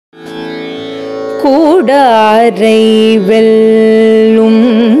கூடாரை வெல்லும்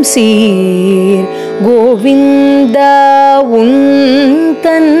சீர் கோவிந்தா உன்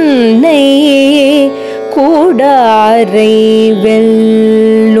தன்னை கூடாரை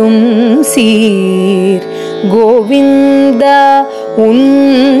வெல்லும் சீர் கோவிந்தா உன்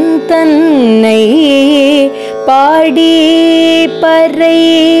தன்னை பாடி பறை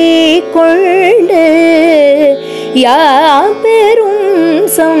கொண்டு யாபெரும்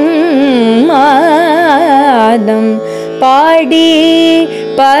சம்மானம் பாடி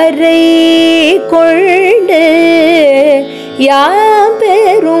பறை கொண்டு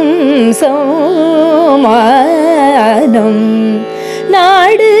யாபெரும் சம்மானம்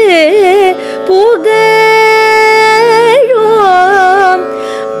நாடு புகழும்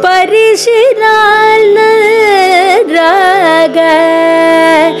பரிசினால் ராக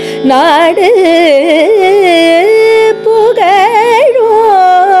நாடு புகழும்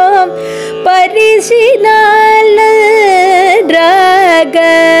பரிசினால் ராக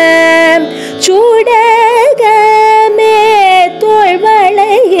சூடகமே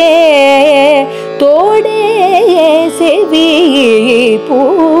தோள்வளையே தோடே செவி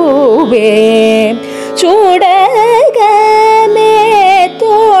பூவே சூடகமே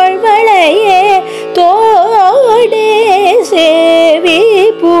தோள்வளையே தோடே செவி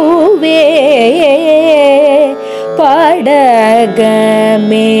பூவே பாடகமே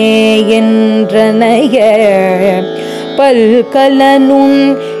என்றனைய பல்கலனும்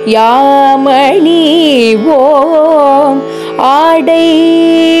யாமணிவோம் ஆடை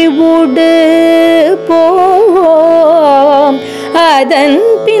உடு போவோம் அதன்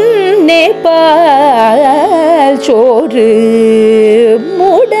பின்னே பால் சோறு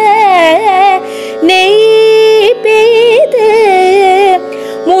முட நெய் பெய்து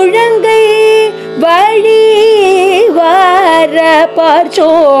முழங்கை வழி வார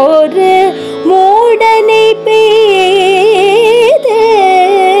பார்ச்சோறு மூடனை பெய்து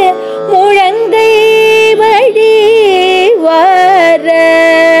முழங்கை வழி வார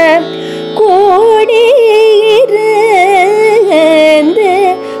கூடியிருந்து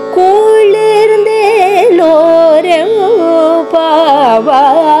குளிர்ந்தேலோரம்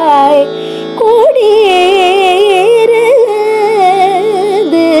பாவாய் கூடியிருந்து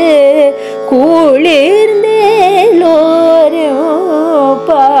குளிர்ந்தேலோரம்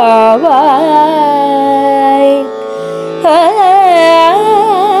பாவாய்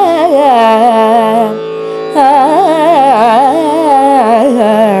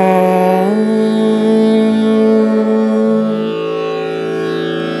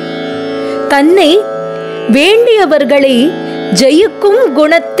தன்னை வேண்டியவர்களை ஜெயிக்கும்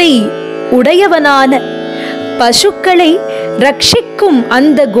குணத்தை உடையவனான பசுக்களை ரட்சிக்கும்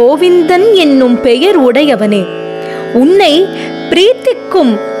அந்த கோவிந்தன் என்னும் பெயர் உடையவனே, உன்னை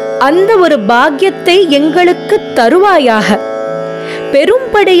பிரீத்திக்கும் அந்த ஒரு பாக்கியத்தை எங்களுக்கு தருவாயாக.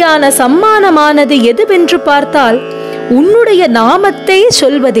 பெரும்படியான சம்மானமானது எதுவென்று பார்த்தால் உன்னுடைய நாமத்தை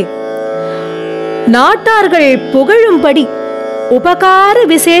சொல்வதே. நாட்டார்கள் புகழும்படி உபகார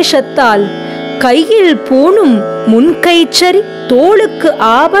விசேஷத்தால் கையில் பூணும் முன்கைச்சரி, தோளுக்கு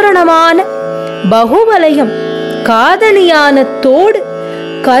ஆபரணமான பகுவலயம், காதணியான தோடு,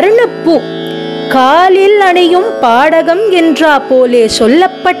 கருணப்பூ, காலில் அணியும் பாடகம் என்றா போலே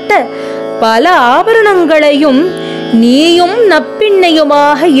சொல்லப்பட்ட பல ஆபரணங்களையும் நீயும்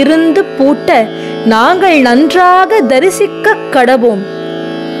நப்பிண்ணையுமாக இருந்து பூட்ட நாங்கள் நன்றாக தரிசிக்க கடவோம்.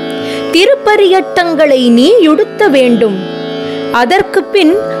 திருப்பரியட்டங்களை நீ உடுத்த வேண்டும். அதற்கு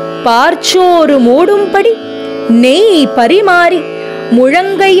பின் பார்ச்சோறு மூடும்படி நெய் பரிமாறி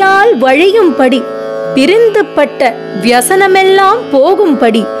முழங்கையால் வழியும்படி பிரிந்துபட்ட வியசனமெல்லாம்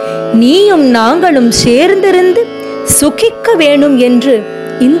போகும்படி நீயும் நாங்களும் சேர்ந்திருந்து சுகிக்க வேணும் என்று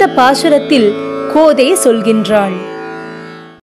இந்த பாசுரத்தில் கோதை சொல்கின்றாள்.